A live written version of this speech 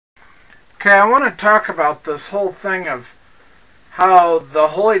Okay, I want to talk about this whole thing of how the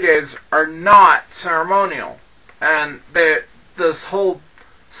holy days are not ceremonial. And this whole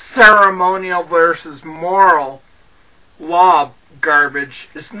ceremonial versus moral law garbage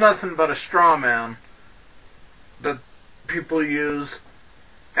is nothing but a straw man that people use.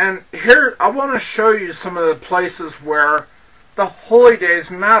 And here, I want to show you some of the places where the holy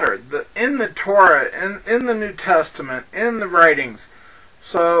days matter. In the Torah, in the New Testament, in the writings.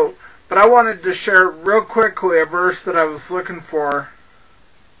 But I wanted to share real quickly a verse that I was looking for.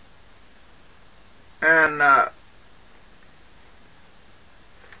 And that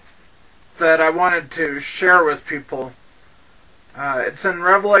I wanted to share with people. It's in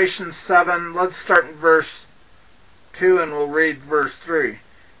Revelation 7. Let's start in verse 2 and we'll read verse 3.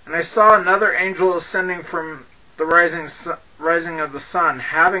 And I saw another angel ascending from the rising of the sun,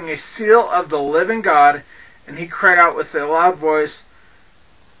 having a seal of the living God, and he cried out with a loud voice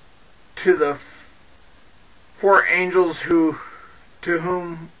to the four angels to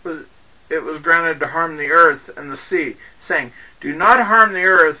whom it was granted to harm the earth and the sea, saying, "Do not harm the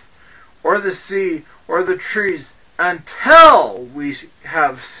earth, or the sea, or the trees, until we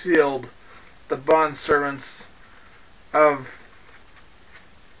have sealed the bondservants of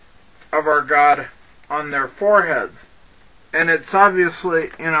our God on their foreheads." And it's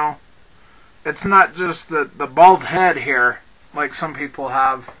obviously, it's not just the bald head here, like some people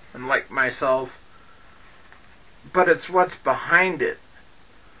have, and like myself, but it's what's behind it,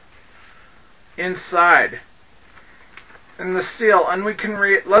 inside, and the seal. And we can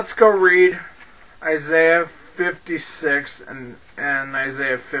read, let's go read Isaiah 56 and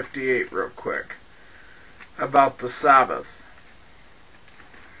Isaiah 58 real quick about the Sabbath.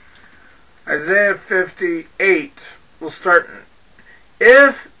 Isaiah 58, we'll start.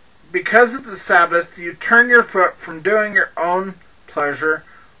 If, because of the Sabbath, you turn your foot from doing your own pleasure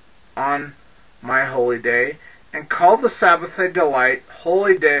on my holy day, and call the Sabbath a delight,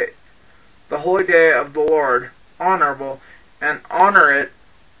 holy day, the holy day of the Lord, honorable, and honor it,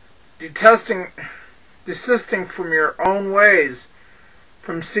 desisting from your own ways,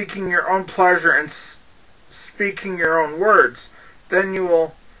 from seeking your own pleasure and speaking your own words, then you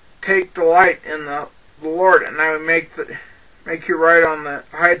will take delight in the Lord, and I will make you ride on the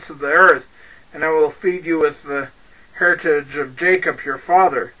heights of the earth, and I will feed you with the heritage of Jacob your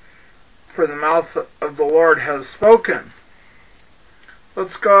father, for the mouth of the Lord has spoken.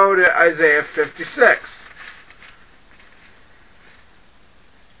 Let's go to Isaiah 56.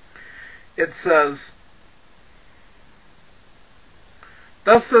 It says,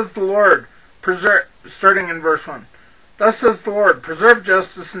 "Thus says the Lord," starting in verse 1. "Thus says the Lord, preserve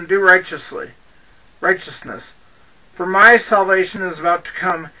justice and do righteousness. For my salvation is about to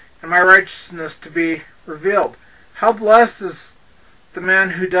come, and my righteousness to be revealed. How blessed is the man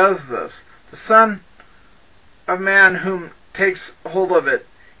who does this, the Son of Man whom takes hold of it.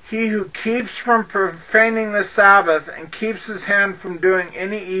 He who keeps from profaning the Sabbath and keeps his hand from doing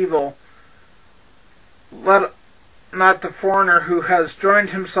any evil. Let not the foreigner who has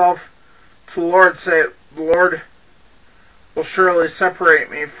joined himself to the Lord say, the Lord will surely separate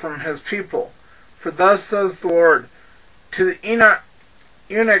me from his people. For thus says the Lord, to the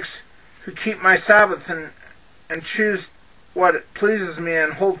eunuchs who keep my Sabbath and choose what pleases me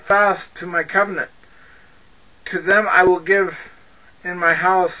and hold fast to my covenant, to them I will give in my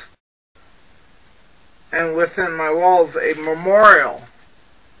house and within my walls a memorial,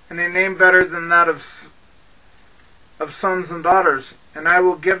 and a name better than that of sons and daughters, and I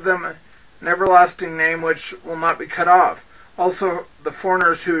will give them an everlasting name which will not be cut off. Also the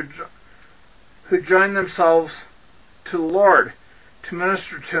foreigners who join themselves to the Lord, to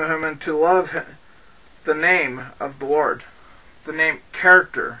minister to him and to love him, the name of the Lord, the name,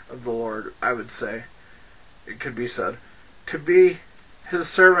 character of the Lord, I would say, it could be said, to be his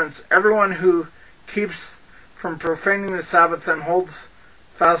servants, everyone who keeps from profaning the Sabbath and holds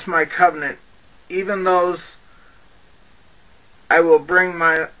fast my covenant, even those I will bring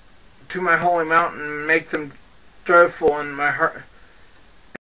to my holy mountain and make them joyful in my heart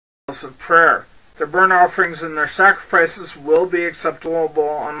house of prayer. Their burnt offerings and their sacrifices will be acceptable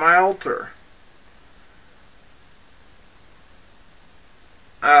on my altar."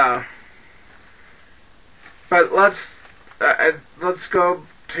 But let's go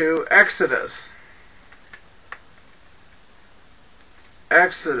to Exodus.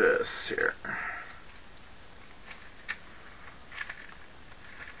 Exodus here.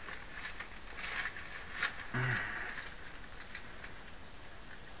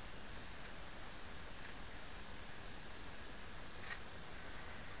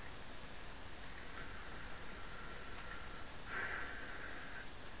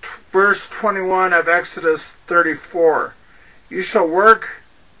 verse 21 of Exodus 34. You shall work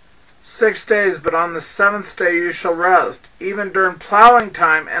 6 days, but on the seventh day you shall rest. Even during plowing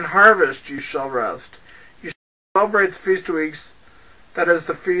time and harvest you shall rest. You shall celebrate the Feast of Weeks, that is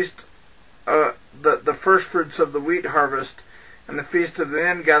the feast, the first fruits of the wheat harvest, and the feast of the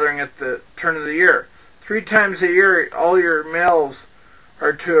ingathering at the turn of the year. 3 times a year all your males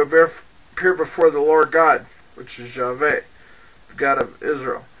are to appear before the Lord God, which is Yahweh, the God of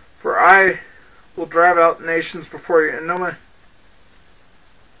Israel. For I will drive out nations before you, and no man,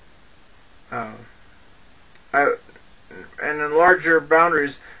 and enlarge your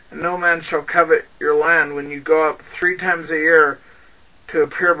boundaries, and no man shall covet your land when you go up 3 times a year to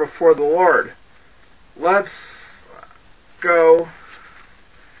appear before the Lord. Let's go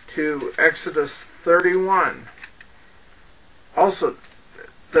to Exodus 31. Also,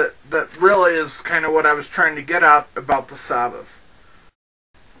 that really is kind of what I was trying to get at about the Sabbath.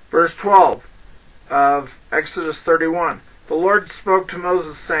 Verse 12 of Exodus 31. The Lord spoke to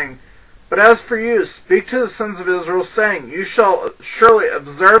Moses, saying, But as for you, speak to the sons of Israel, saying, You shall surely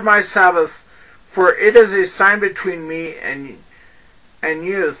observe my Sabbaths, for it is a sign between me and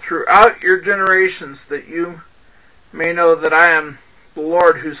you throughout your generations, that you may know that I am the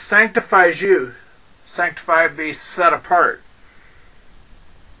Lord who sanctifies you. Sanctify, be set apart.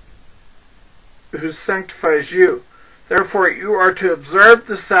 Who sanctifies you. Therefore you are to observe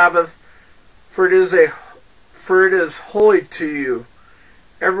the Sabbath, for it is holy to you.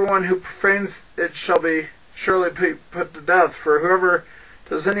 Everyone who profanes it shall be surely be put to death. For whoever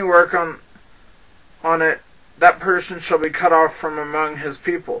does any work on it, that person shall be cut off from among his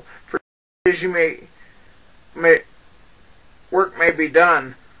people. For days you work may be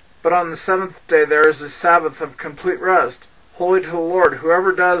done, but on the seventh day there is a Sabbath of complete rest, holy to the Lord.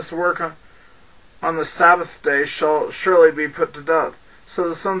 Whoever does work on the Sabbath day shall surely be put to death. So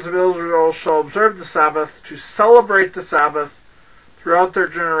the sons of Israel shall observe the Sabbath, to celebrate the Sabbath throughout their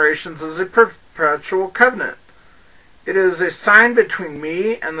generations as a perpetual covenant. It is a sign between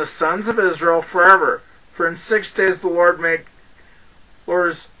me and the sons of Israel forever. For in 6 days the Lord made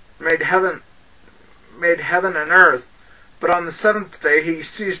heaven and earth, but on the seventh day he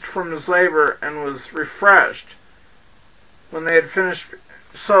ceased from his labor and was refreshed. When they had finished,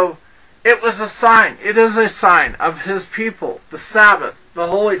 so it was a sign. It is a sign of his people, the Sabbath, the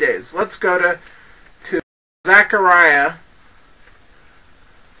holy days. Let's go to Zechariah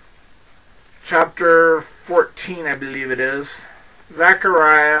chapter 14, I believe it is.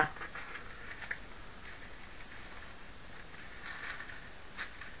 Zechariah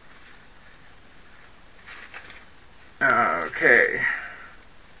okay.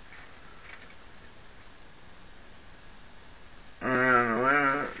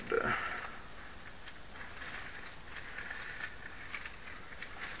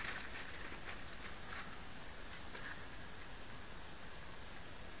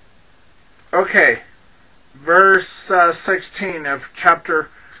 Okay, verse 16 of chapter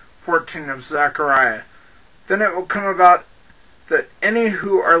 14 of Zechariah. Then it will come about that any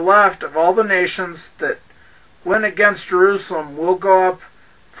who are left of all the nations that went against Jerusalem will go up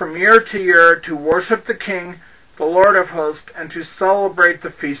from year to year to worship the King, the Lord of hosts, and to celebrate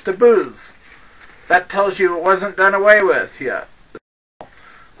the Feast of Booths. That tells you it wasn't done away with yet.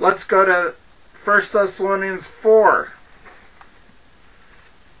 Let's go to 1 Thessalonians 4.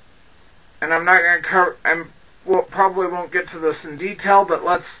 And I'm not going to cover, probably won't get to this in detail, but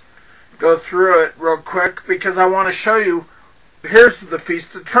let's go through it real quick, because I want to show you, here's the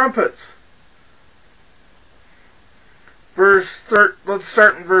Feast of Trumpets. Let's start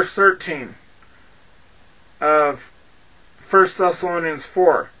in verse 13 of 1 Thessalonians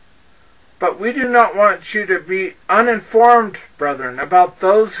 4. But we do not want you to be uninformed, brethren, about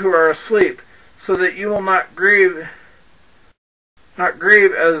those who are asleep, so that you will not grieve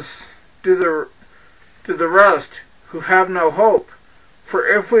as do the rest who have no hope. For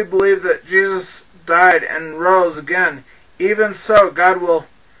if we believe that Jesus died and rose again, even so God will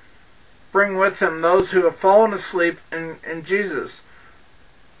bring with him those who have fallen asleep in Jesus.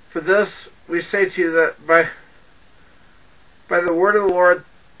 For this we say to you, that by the word of the Lord,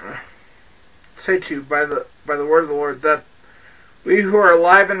 that we who are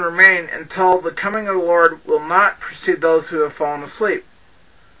alive and remain until the coming of the Lord will not precede those who have fallen asleep.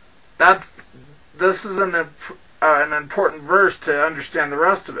 This is an important verse to understand the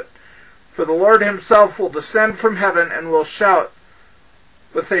rest of it. For the Lord himself will descend from heaven and will shout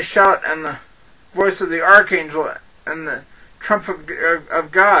with a shout and the voice of the archangel and the trump of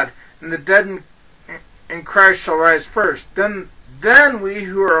God, and the dead in Christ shall rise first. Then we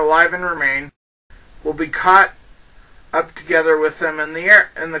who are alive and remain will be caught up together with them in the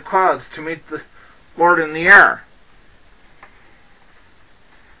air, in the clouds, to meet the Lord in the air.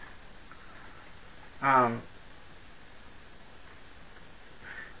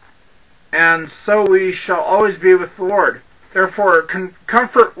 And so we shall always be with the Lord. Therefore,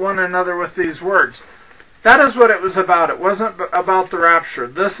 comfort one another with these words. That is what it was about. It wasn't about the rapture.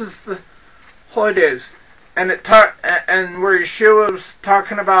 This is the holy days. And where Yeshua was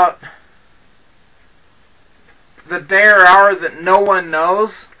talking about the day or hour that no one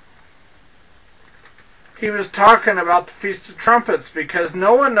knows, he was talking about the Feast of Trumpets, because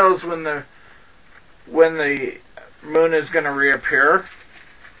no one knows when the moon is going to reappear.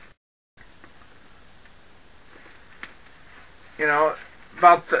 You know,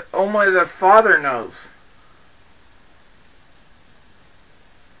 only the Father knows.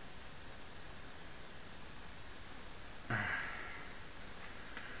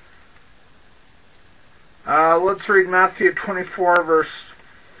 Let's read Matthew 24, verse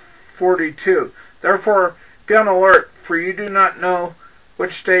 42. Therefore, be on alert, for you do not know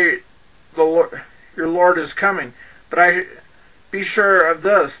which day your Lord is coming. But be sure of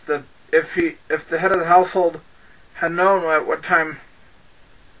this, that if the head of the household had known at what time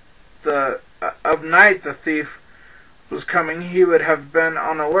of night the thief was coming, he would have been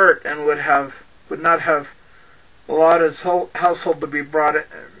on alert and would not have allowed his whole household to be broken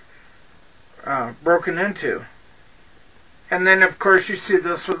into. And then, of course, you see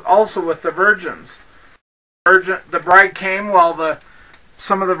this also with the virgins. The bride came while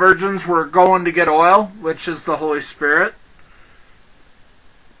some of the virgins were going to get oil, which is the Holy Spirit.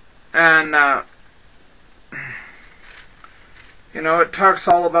 And it talks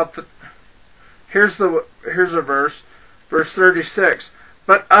all about here's a verse 36.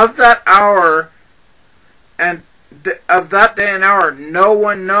 But of that hour and of that day and hour no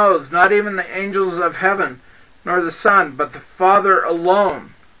one knows, not even the angels of heaven, nor the Son, but the Father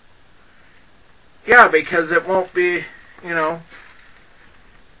alone. Yeah, because it won't be,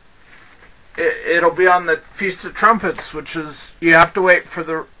 it'll be on the Feast of Trumpets, which is, you have to wait for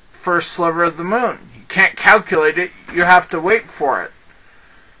the first sliver of the moon. You can't calculate it, you have to wait for it.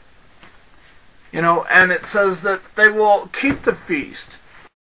 And it says that they will keep the feast.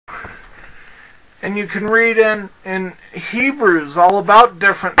 And you can read in Hebrews all about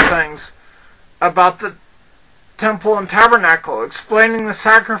different things about the temple and tabernacle, explaining the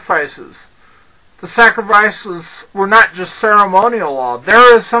sacrifices. The sacrifices were not just ceremonial law.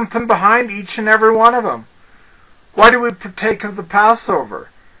 There is something behind each and every one of them. Why do we partake of the Passover?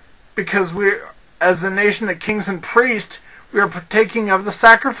 Because we, as a nation of kings and priests, we are partaking of the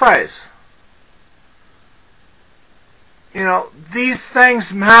sacrifice. These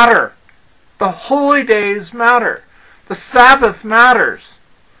things matter. The holy days matter. The Sabbath matters.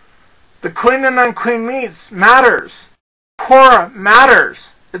 The clean and unclean meats matters. Korah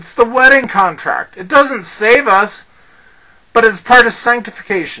matters. It's the wedding contract. It doesn't save us, but it's part of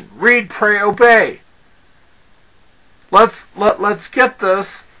sanctification. Read, pray, obey. Let's get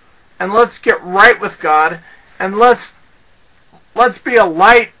this, and let's get right with God, and let's be a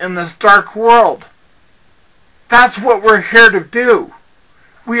light in this dark world. That's what we're here to do.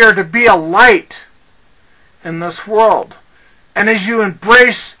 We are to be a light in this world. And as you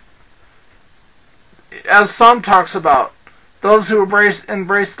embrace, as Psalm talks about, those who embrace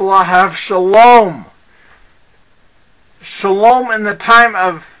the law have shalom. Shalom in the time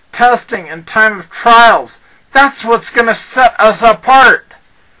of testing and time of trials. That's what's going to set us apart.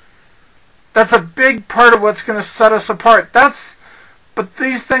 That's a big part of what's going to set us apart. But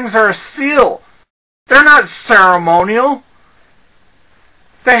these things are a seal. They're not ceremonial.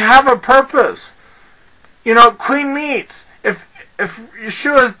 They have a purpose. Clean meats. If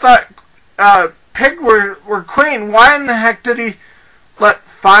Yeshua thought pig were clean, why in the heck did he let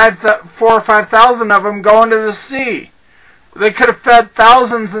 4,000 or 5,000 of them go into the sea? They could have fed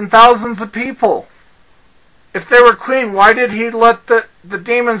thousands and thousands of people. If they were clean, why did he let the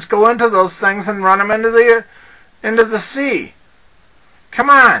demons go into those things and run them into the sea? Come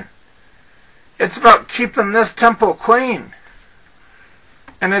on. It's about keeping this temple clean.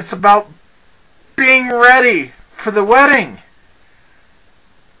 And it's about being ready for the wedding.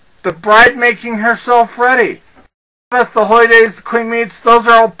 The bride making herself ready. The holy days, the clean meats, those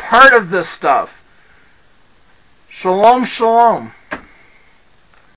are all part of this stuff. Shalom, shalom.